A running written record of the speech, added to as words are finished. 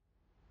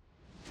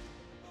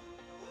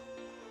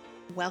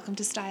Welcome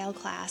to Style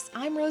Class.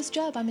 I'm Rose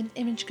Jubb. I'm an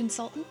image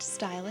consultant,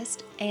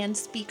 stylist, and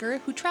speaker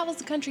who travels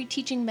the country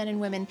teaching men and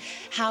women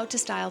how to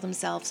style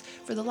themselves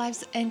for the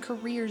lives and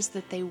careers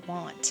that they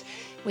want.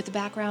 With a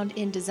background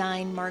in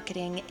design,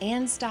 marketing,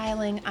 and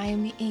styling, I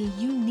am a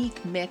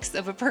unique mix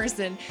of a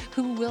person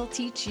who will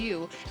teach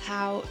you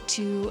how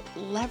to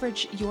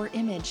leverage your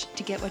image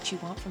to get what you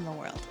want from the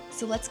world.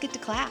 So let's get to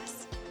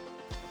class.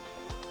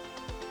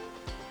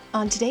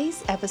 On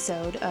today's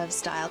episode of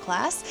Style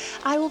Class,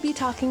 I will be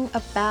talking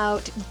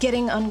about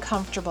getting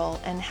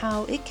uncomfortable and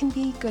how it can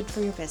be good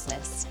for your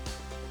business.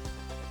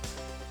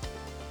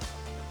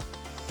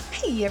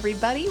 Hey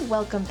everybody,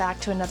 welcome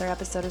back to another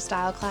episode of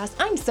Style Class.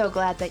 I'm so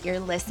glad that you're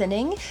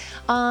listening.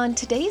 On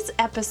today's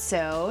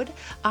episode,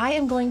 I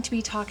am going to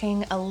be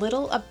talking a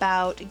little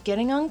about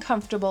getting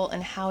uncomfortable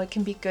and how it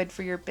can be good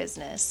for your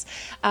business.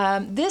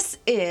 This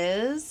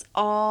is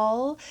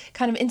all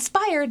kind of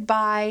inspired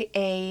by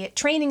a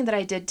training that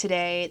I did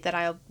today that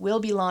I will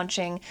be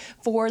launching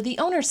for the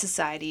Owner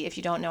Society. If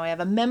you don't know, I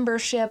have a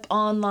membership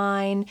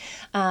online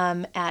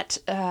at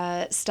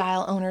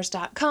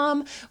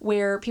styleowners.com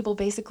where people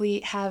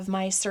basically have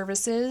my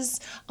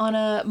services on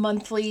a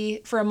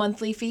monthly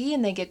fee,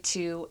 and they get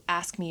to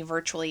ask me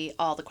virtually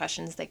all the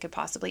questions they could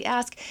possibly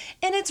ask.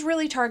 And it's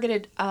really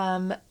targeted,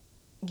 kind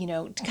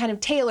of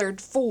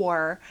tailored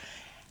for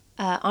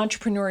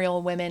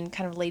entrepreneurial women,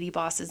 kind of lady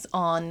bosses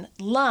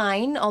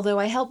online. Although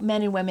I help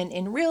men and women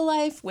in real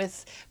life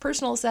with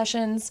personal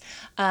sessions,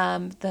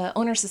 the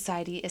Owner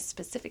Society is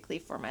specifically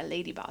for my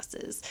lady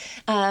bosses.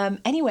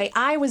 Anyway,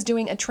 I was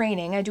doing a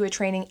training. I do a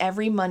training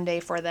every Monday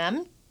for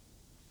them.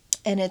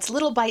 And it's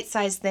little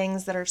bite-sized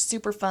things that are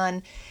super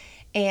fun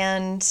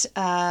and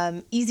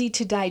easy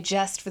to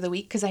digest for the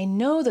week because I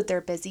know that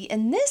they're busy.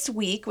 And this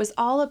week was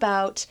all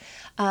about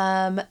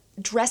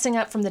dressing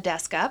up from the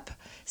desk up.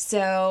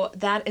 So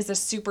that is a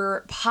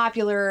super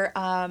popular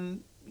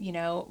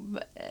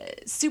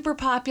super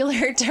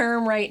popular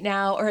term right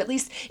now, or at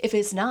least if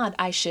it's not,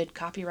 I should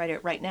copyright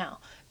it right now.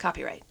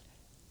 Copyright.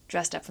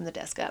 Dressed up from the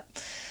desk up.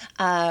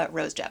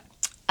 Rose Jubb.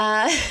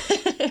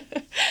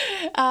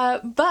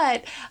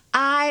 But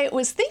I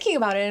was thinking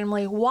about it and I'm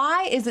like,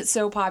 why is it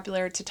so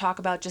popular to talk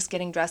about just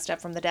getting dressed up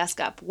from the desk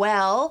up?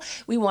 Well,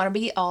 we want to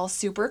be all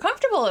super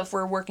comfortable if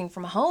we're working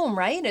from home,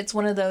 right? It's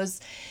one of those,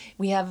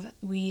 we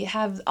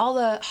have all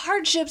the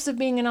hardships of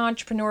being an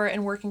entrepreneur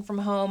and working from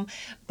home,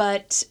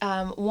 but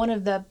one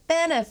of the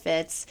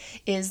benefits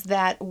is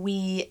that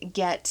we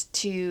get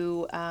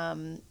to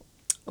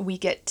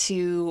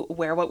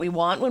wear what we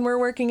want when we're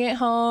working at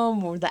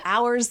home, or the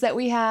hours that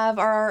we have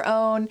are our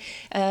own.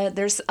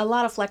 There's a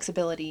lot of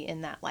flexibility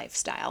in that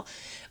lifestyle.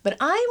 But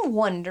I'm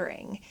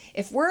wondering,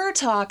 if we're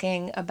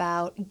talking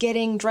about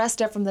getting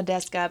dressed up from the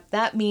desk up,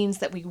 that means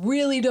that we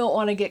really don't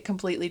want to get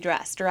completely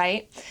dressed,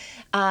 right?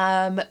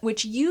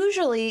 Which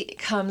usually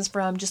comes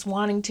from just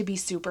wanting to be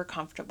super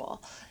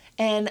comfortable.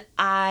 And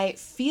I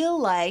feel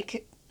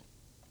like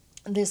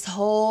this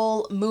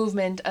whole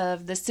movement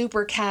of the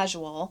super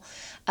casual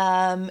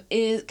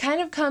is kind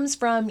of comes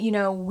from,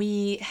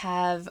 we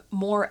have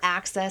more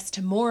access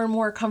to more and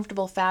more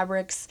comfortable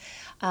fabrics.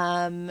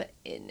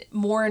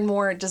 More and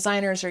more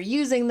designers are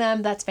using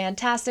them. That's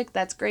fantastic.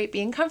 That's great.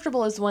 Being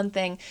comfortable is one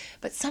thing,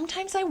 but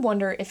sometimes I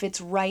wonder if it's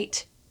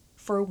right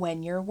for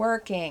when you're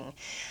working.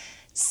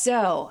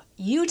 So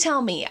you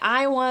tell me.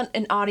 I want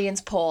an audience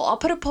poll. I'll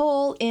put a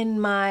poll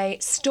in my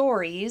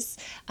stories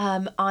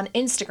on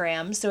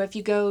Instagram. So if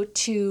you go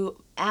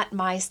to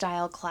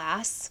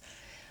 @mystyleclass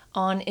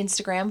on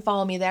Instagram,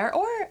 follow me there,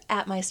 or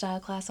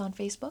 @mystyleclass on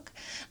Facebook,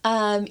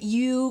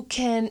 you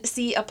can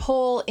see a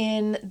poll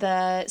in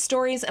the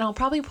stories, and I'll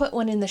probably put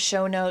one in the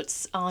show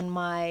notes on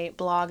my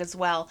blog as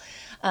well,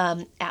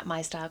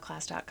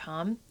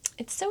 @mystyleclass.com.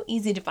 It's so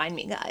easy to find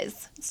me,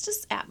 guys. It's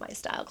just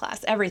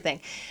 @mystyleclass,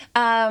 everything.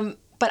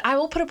 But I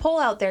will put a poll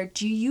out there.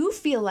 Do you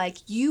feel like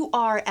you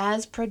are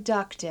as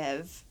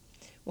productive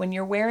when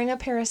you're wearing a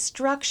pair of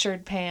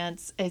structured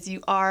pants as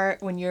you are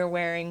when you're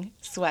wearing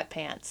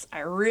sweatpants? I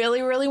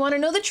really, really want to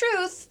know the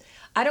truth.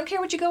 I don't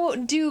care what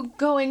you do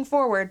going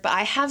forward, but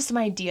I have some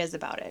ideas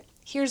about it.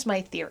 Here's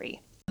my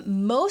theory.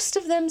 Most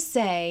of them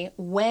say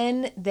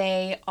when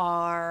they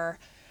are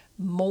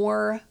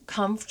more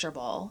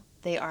comfortable,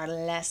 they are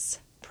less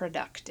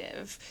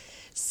productive.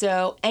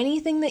 So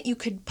anything that you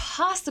could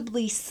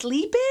possibly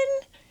sleep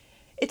in,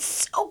 it's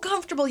so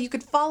comfortable you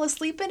could fall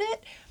asleep in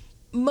it,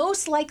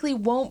 most likely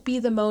won't be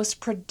the most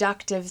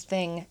productive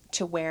thing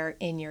to wear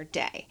in your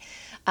day.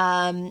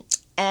 And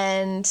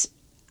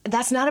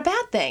that's not a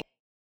bad thing.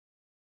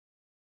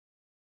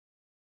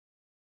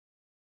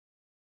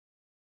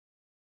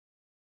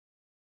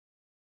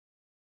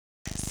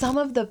 Some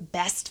of the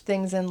best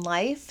things in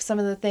life, some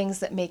of the things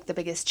that make the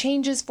biggest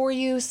changes for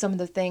you, some of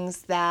the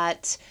things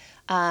that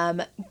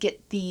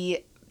get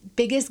the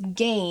biggest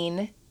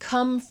gain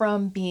come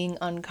from being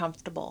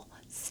uncomfortable.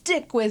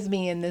 Stick with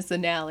me in this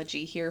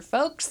analogy here,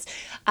 folks.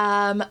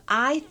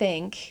 I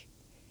think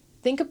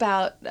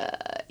about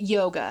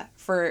yoga,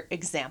 for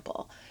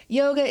example.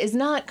 Yoga is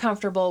not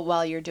comfortable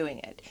while you're doing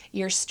it.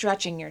 You're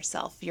stretching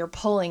yourself, you're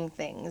pulling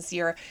things,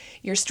 you're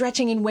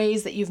stretching in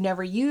ways that you've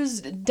never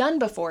done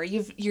before.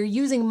 You're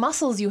using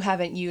muscles you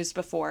haven't used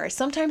before.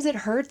 Sometimes it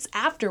hurts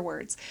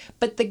afterwards,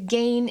 but the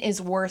gain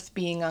is worth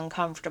being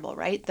uncomfortable,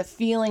 right? The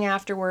feeling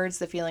afterwards,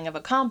 the feeling of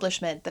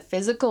accomplishment, the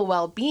physical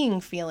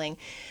well-being feeling,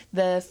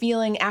 the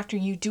feeling after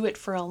you do it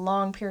for a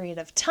long period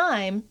of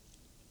time,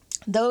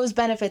 those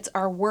benefits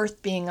are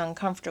worth being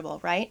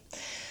uncomfortable, right?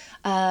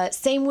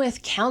 Same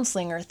with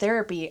counseling or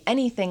therapy,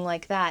 anything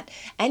like that.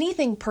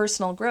 Anything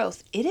personal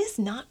growth, it is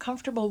not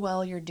comfortable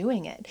while you're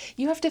doing it.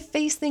 You have to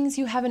face things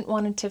you haven't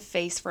wanted to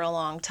face for a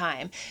long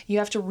time. You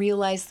have to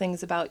realize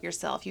things about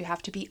yourself. You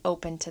have to be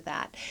open to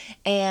that.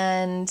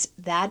 And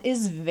that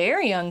is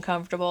very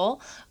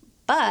uncomfortable,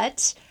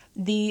 but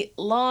the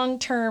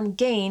long-term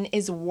gain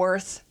is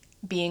worth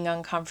being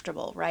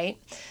uncomfortable, right?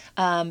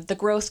 The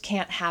growth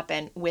can't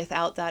happen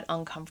without that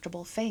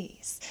uncomfortable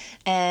phase.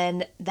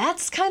 And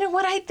that's kind of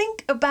what I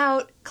think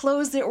about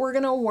clothes that we're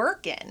going to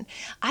work in.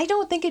 I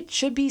don't think it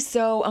should be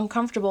so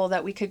uncomfortable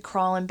that we could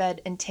crawl in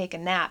bed and take a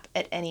nap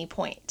at any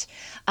point.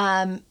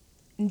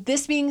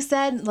 This being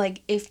said,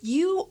 like if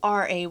you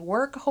are a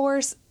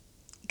workhorse,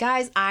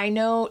 guys, I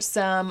know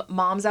some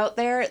moms out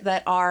there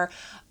that are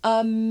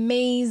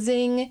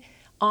amazing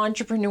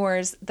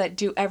entrepreneurs that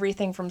do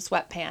everything from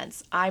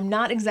sweatpants. I'm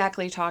not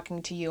exactly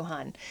talking to you,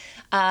 hun.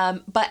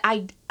 But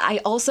I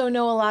also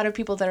know a lot of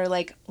people that are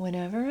like,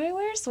 whenever I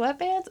wear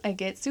sweatpants, I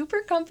get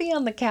super comfy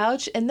on the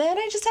couch and then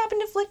I just happen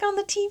to flick on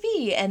the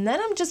TV. And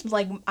then I'm just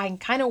like, I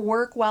kind of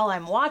work while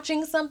I'm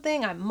watching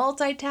something. I'm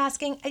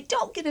multitasking. I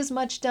don't get as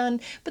much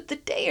done, but the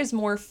day is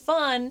more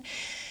fun.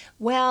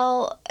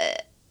 Well,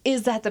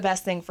 is that the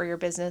best thing for your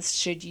business?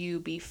 Should you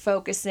be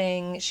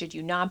focusing? Should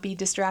you not be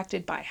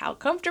distracted by how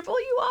comfortable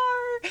you are?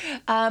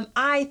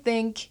 I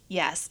think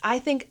yes. I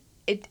think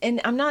it, and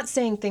I'm not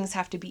saying things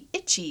have to be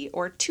itchy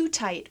or too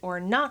tight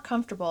or not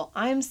comfortable.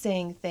 I'm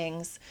saying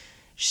things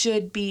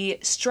should be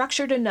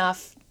structured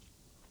enough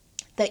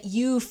that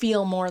you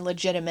feel more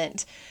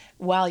legitimate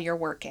while you're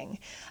working.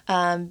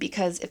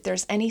 Because if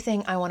there's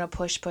anything I want to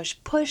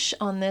push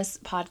on this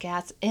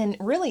podcast and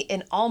really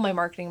in all my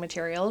marketing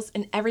materials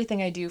and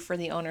everything I do for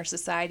the Owner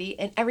Society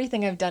and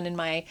everything I've done in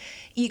my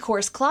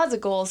e-course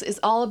Closet Goals is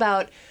all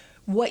about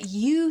what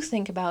you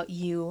think about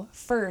you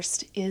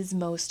first is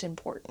most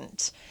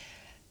important.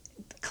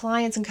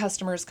 Clients and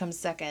customers come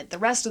second. The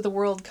rest of the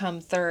world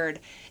come third.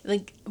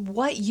 Like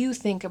what you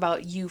think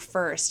about you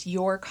first,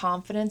 your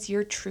confidence,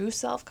 your true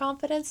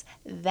self-confidence,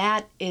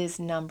 that is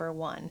number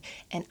one.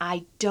 And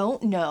I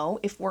don't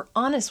know if we're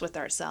honest with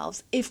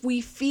ourselves, if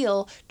we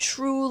feel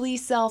truly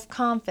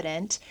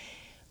self-confident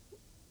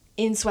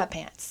in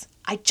sweatpants.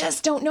 I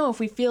just don't know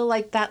if we feel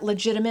like that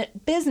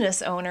legitimate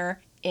business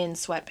owner in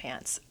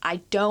sweatpants. I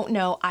don't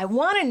know. I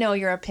want to know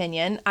your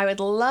opinion. I would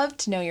love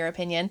to know your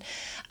opinion.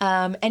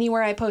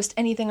 Anywhere I post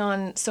anything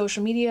on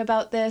social media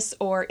about this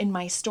or in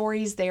my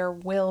stories, there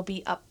will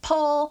be a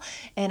poll.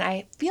 And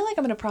I feel like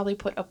I'm going to probably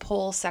put a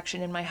poll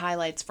section in my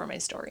highlights for my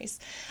stories.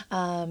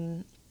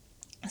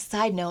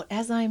 Side note,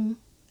 as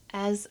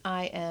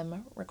I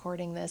am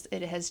recording this,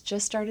 it has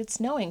just started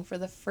snowing for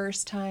the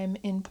first time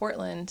in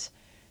Portland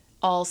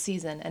all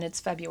season, and it's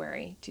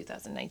February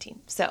 2019.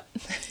 So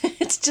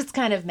it's just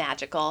kind of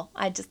magical.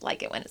 I just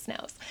like it when it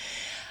snows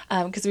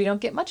because we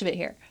don't get much of it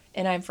here,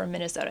 and I'm from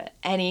Minnesota.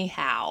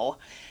 Anyhow,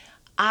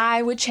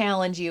 I would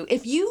challenge you.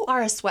 If you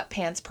are a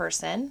sweatpants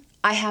person,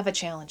 I have a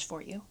challenge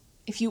for you.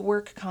 If you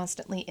work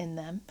constantly in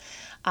them,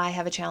 I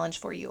have a challenge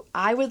for you.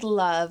 I would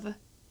love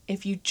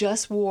if you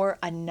just wore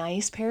a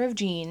nice pair of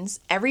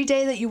jeans every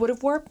day that you would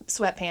have wore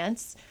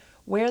sweatpants.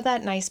 Wear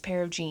that nice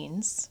pair of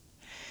jeans.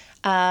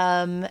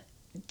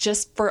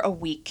 Just for a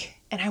week.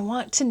 And I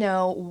want to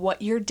know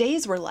what your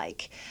days were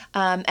like.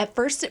 At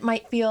first, it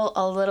might feel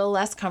a little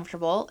less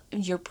comfortable.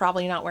 You're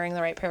probably not wearing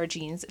the right pair of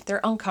jeans. If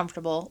they're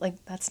uncomfortable,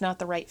 like that's not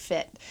the right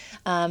fit.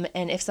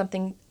 And if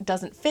something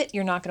doesn't fit,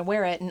 you're not going to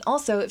wear it. And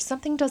also, if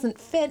something doesn't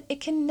fit,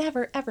 it can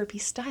never, ever be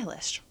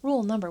stylish.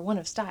 Rule number one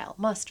of style,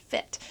 must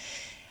fit.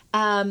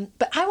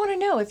 But I want to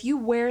know if you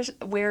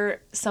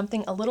wear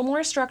something a little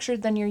more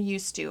structured than you're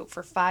used to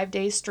for 5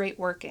 days straight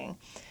working,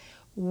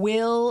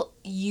 will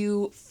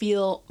you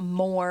feel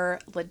more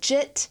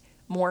legit,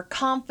 more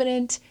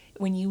confident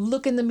when you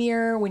look in the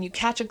mirror, when you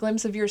catch a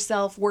glimpse of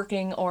yourself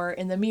working or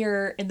in the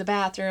mirror in the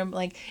bathroom?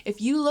 Like if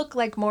you look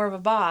like more of a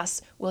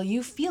boss, will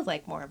you feel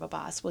like more of a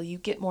boss? Will you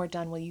get more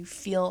done? Will you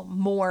feel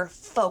more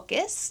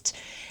focused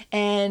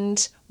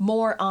and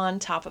more on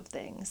top of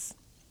things?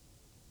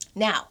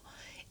 Now,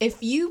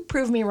 if you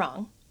prove me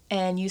wrong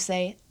and you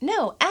say,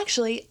 no,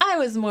 actually, I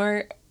was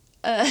more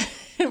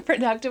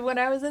productive when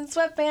I was in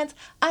sweatpants.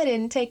 I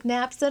didn't take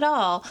naps at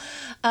all.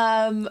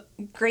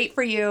 Great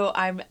for you.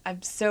 I'm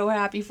so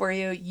happy for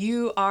you.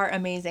 You are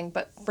amazing.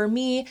 But for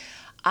me,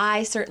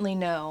 I certainly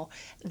know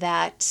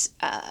that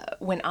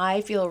when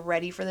I feel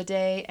ready for the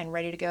day and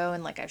ready to go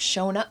and like I've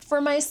shown up for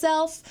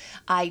myself,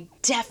 I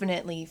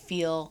definitely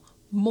feel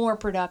more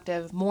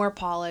productive, more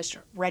polished,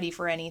 ready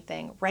for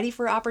anything, ready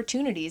for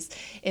opportunities.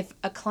 If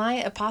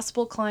a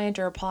possible client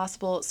or a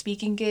possible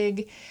speaking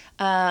gig,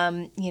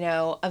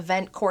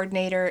 event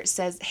coordinator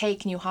says, hey,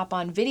 can you hop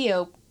on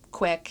video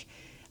quick?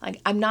 Like,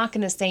 I'm not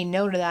going to say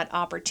no to that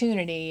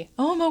opportunity.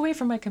 Oh, I'm away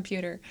from my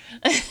computer.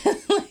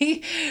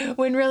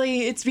 When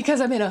really it's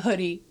because I'm in a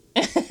hoodie.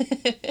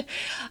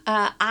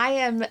 I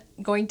am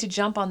going to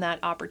jump on that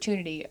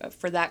opportunity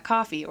for that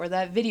coffee or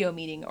that video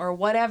meeting or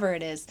whatever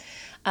it is,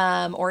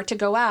 or to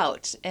go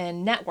out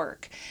and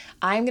network.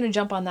 I'm going to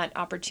jump on that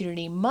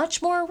opportunity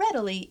much more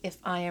readily if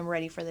I am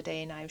ready for the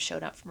day and I've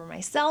showed up for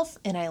myself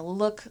and I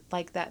look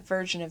like that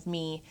version of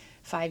me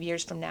 5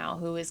 years from now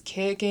who is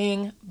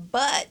kicking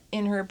butt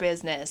in her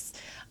business.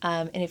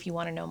 And if you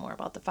want to know more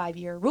about the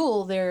 5-year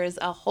rule, there is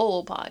a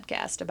whole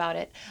podcast about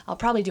it. I'll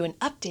probably do an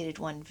updated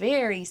one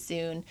very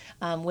soon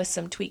with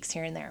some tweaks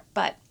here and there.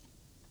 But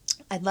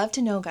I'd love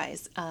to know,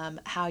 guys,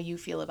 how you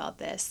feel about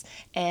this.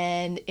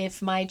 And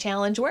if my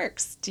challenge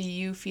works, do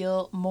you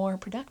feel more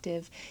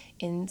productive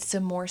in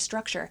some more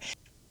structure?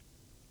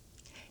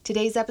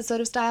 Today's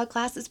episode of Style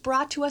Class is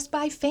brought to us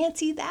by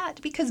Fancy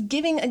That, because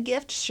giving a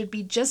gift should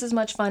be just as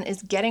much fun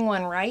as getting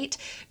one right.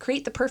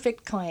 Create the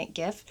perfect client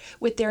gift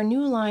with their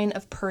new line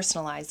of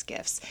personalized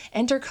gifts.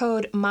 Enter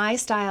code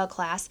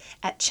MyStyleClass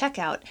at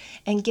checkout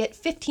and get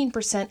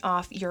 15%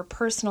 off your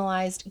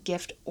personalized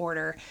gift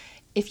order.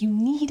 If you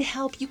need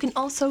help, you can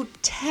also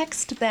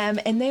text them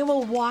and they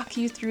will walk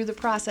you through the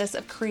process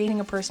of creating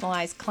a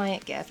personalized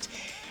client gift.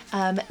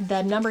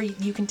 The number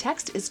you can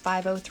text is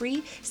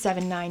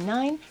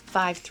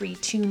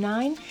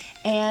 503-799-5329.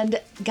 And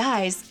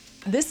guys,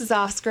 this is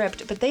off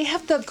script, but they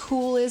have the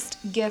coolest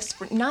gifts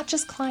for not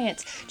just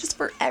clients, just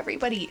for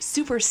everybody.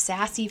 Super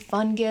sassy,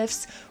 fun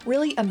gifts,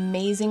 really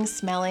amazing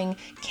smelling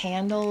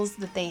candles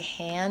that they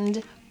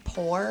hand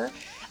pour.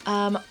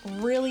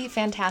 Really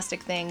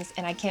fantastic things,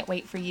 and I can't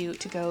wait for you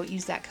to go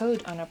use that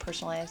code on a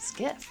personalized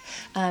gift.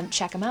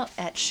 Check them out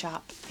at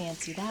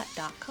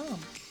shopfancythat.com.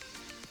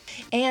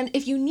 And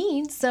if you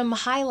need some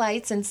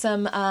highlights and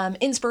some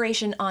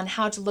inspiration on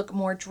how to look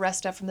more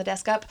dressed up from the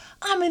desk up,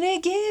 I'm going to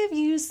give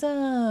you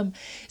some.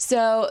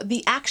 So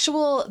the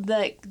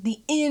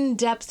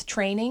in-depth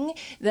training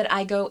that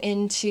I go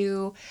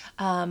into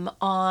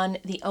on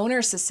the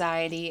Owner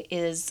Society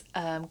is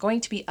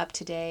going to be up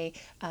today,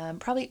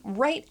 probably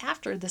right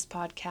after this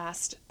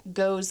podcast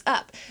goes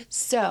up.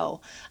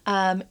 So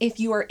if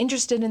you are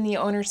interested in the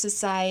Owner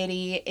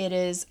Society, it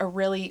is a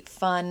really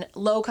fun,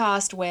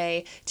 low-cost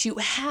way to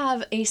have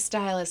a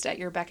stylist at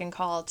your beck and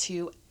call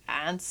to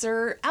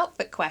answer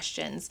outfit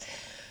questions.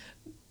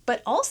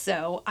 But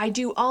also, I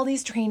do all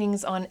these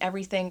trainings on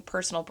everything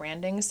personal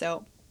branding,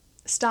 so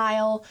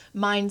style,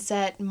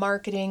 mindset,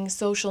 marketing,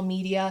 social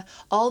media,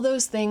 all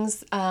those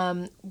things.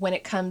 When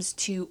it comes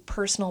to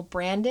personal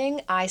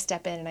branding, I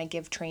step in and I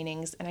give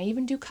trainings, and I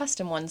even do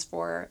custom ones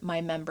for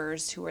my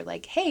members who are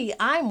like, hey,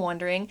 I'm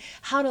wondering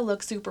how to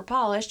look super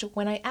polished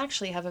when I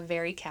actually have a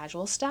very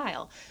casual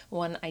style.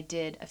 One I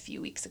did a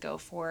few weeks ago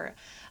for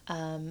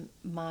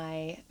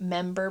my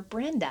member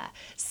Brenda.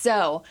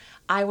 So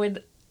I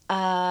would,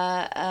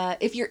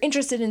 if you're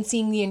interested in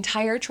seeing the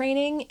entire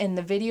training and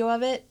the video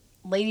of it,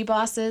 lady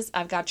bosses,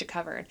 I've got you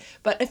covered.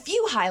 But a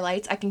few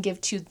highlights I can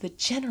give to the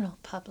general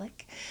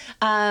public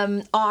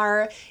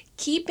are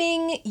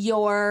keeping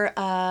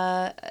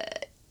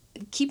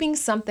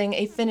something,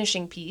 a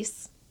finishing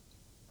piece,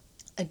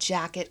 a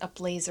jacket, a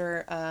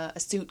blazer, a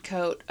suit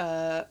coat,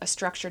 a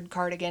structured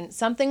cardigan,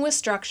 something with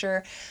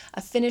structure,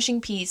 a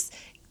finishing piece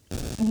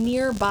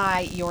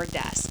nearby your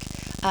desk.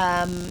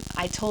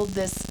 I told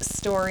this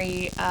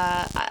story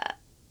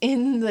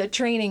in the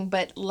training,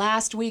 but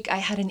last week I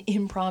had an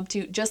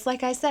impromptu, just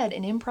like I said,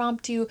 an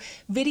impromptu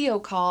video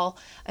call,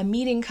 a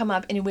meeting come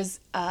up, and it was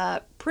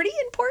pretty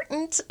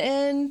important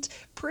and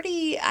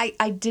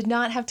I did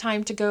not have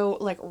time to go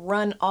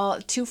run all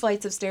 2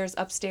 flights of stairs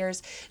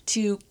upstairs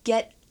to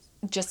get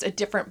just a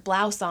different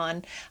blouse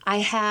on. I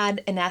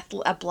had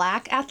a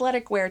black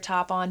athletic wear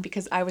top on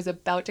because I was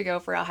about to go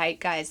for a hike,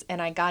 guys, and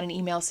I got an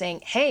email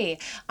saying, hey,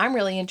 I'm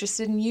really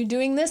interested in you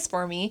doing this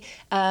for me.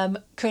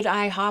 Could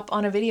I hop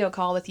on a video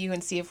call with you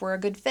and see if we're a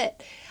good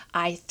fit?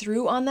 I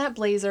threw on that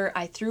blazer,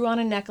 I threw on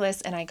a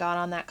necklace, and I got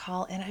on that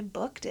call and I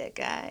booked it,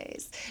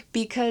 guys,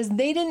 because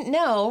they didn't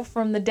know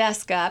from the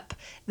desk up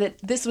that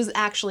this was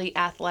actually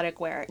athletic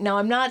wear. Now,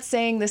 I'm not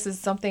saying this is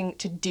something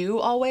to do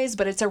always,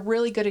 but it's a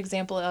really good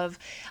example of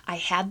I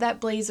had that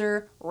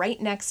blazer right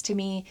next to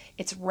me.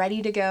 It's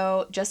ready to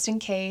go just in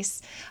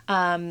case.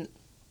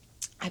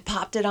 I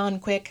popped it on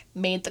quick,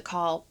 made the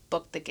call,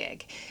 booked the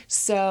gig.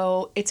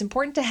 So it's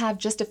important to have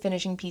just a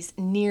finishing piece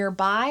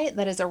nearby.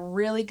 That is a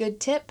really good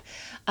tip.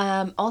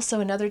 Also,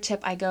 another tip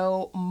I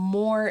go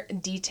more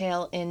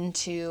detail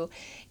into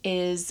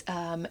is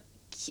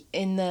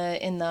in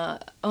the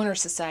Owner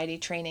Society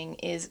training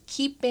is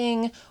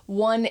keeping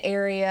one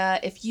area.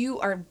 If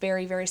you are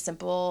very, very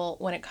simple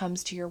when it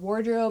comes to your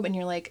wardrobe and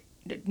you're like,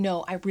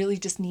 no, I really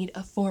just need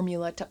a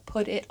formula to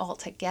put it all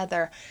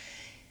together.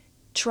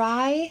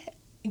 Try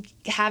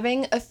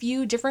having a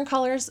few different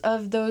colors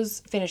of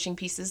those finishing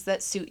pieces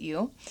that suit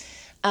you.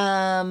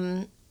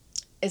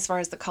 As far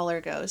as the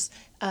color goes,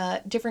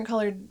 different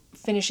colored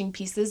finishing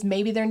pieces.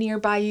 Maybe they're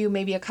nearby you,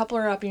 maybe a couple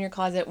are up in your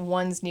closet,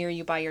 one's near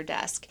you by your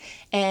desk.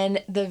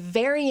 And the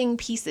varying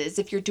pieces,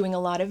 if you're doing a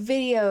lot of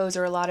videos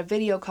or a lot of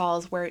video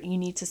calls where you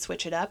need to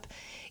switch it up,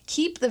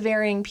 keep the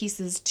varying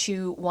pieces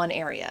to one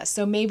area.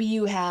 So maybe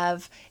you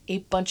have a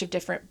bunch of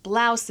different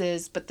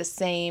blouses, but the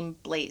same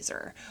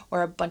blazer,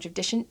 or a bunch of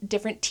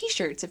different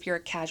t-shirts if you're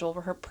a casual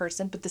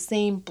person, but the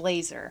same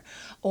blazer.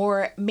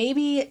 Or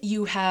maybe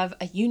you have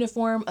a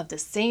uniform of the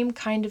same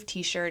kind of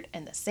t-shirt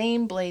and the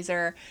same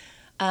blazer,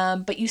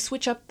 but you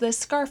switch up the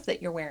scarf that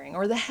you're wearing,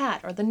 or the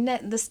hat, or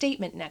the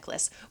statement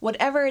necklace.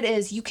 Whatever it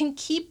is, you can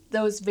keep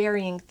those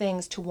varying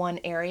things to one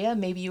area.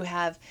 Maybe you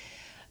have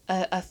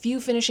a few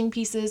finishing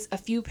pieces, a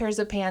few pairs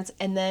of pants,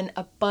 and then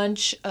a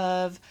bunch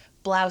of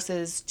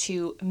blouses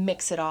to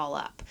mix it all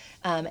up.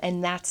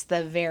 And that's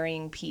the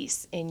varying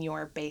piece in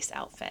your base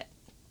outfit.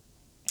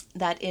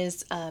 That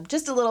is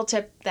just a little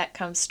tip that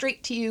comes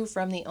straight to you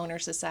from the Owner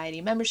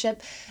Society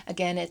membership.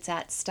 Again, it's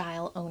at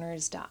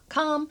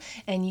styleowners.com,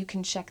 and you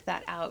can check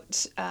that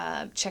out.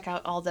 Check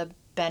out all the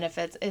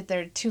benefits.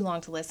 They're too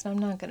long to list, and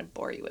I'm not going to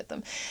bore you with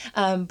them.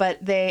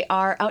 But they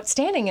are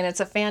outstanding, and it's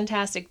a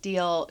fantastic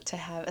deal to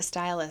have a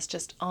stylist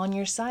just on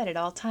your side at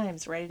all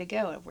times, ready to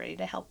go, ready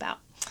to help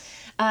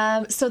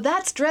out. So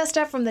that's dressed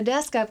up from the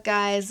desk up,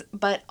 guys,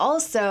 but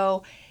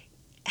also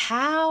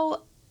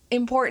how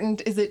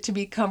important is it to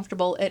be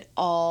comfortable at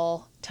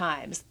all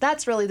times?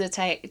 That's really the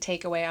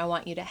takeaway I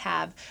want you to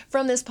have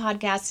from this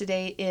podcast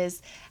today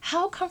is,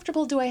 how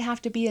comfortable do I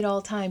have to be at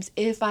all times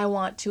if I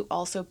want to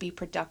also be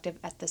productive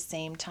at the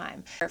same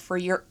time? For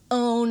your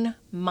own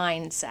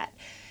mindset.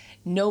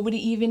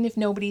 Even if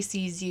nobody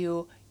sees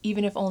you,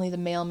 even if only the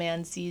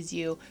mailman sees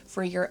you,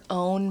 for your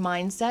own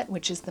mindset,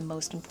 which is the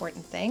most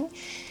important thing,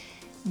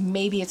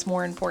 maybe it's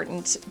more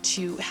important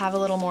to have a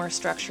little more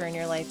structure in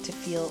your life to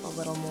feel a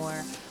little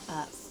more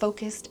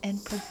focused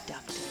and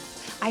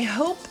productive. I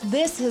hope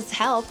this has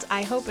helped.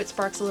 I hope it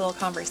sparks a little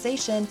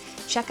conversation.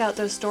 Check out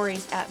those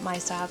stories at My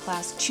Style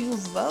Class to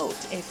vote.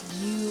 If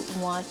you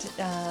want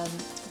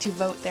to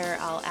vote there,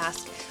 I'll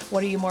ask,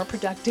 what are you more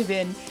productive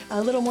in? A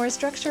little more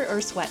structure or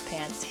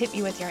sweatpants? Hit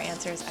me with your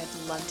answers.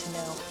 I'd love to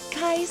know.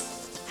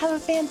 Guys, have a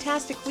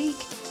fantastic week.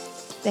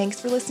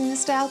 Thanks for listening to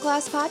Style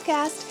Class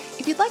Podcast.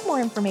 If you'd like more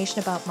information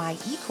about my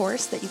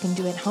e-course that you can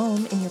do at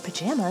home in your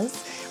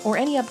pajamas, or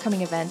any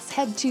upcoming events,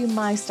 head to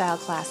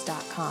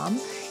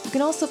mystyleclass.com. You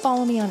can also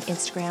follow me on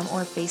Instagram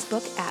or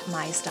Facebook at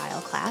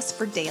mystyleclass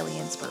for daily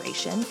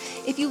inspiration.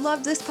 If you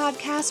love this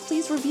podcast,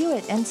 please review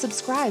it and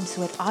subscribe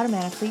so it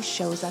automatically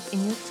shows up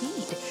in your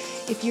feed.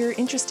 If you're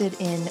interested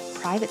in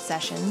private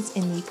sessions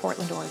in the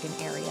Portland, Oregon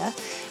area,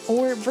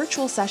 or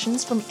virtual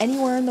sessions from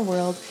anywhere in the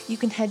world, you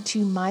can head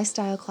to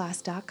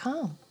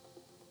mystyleclass.com.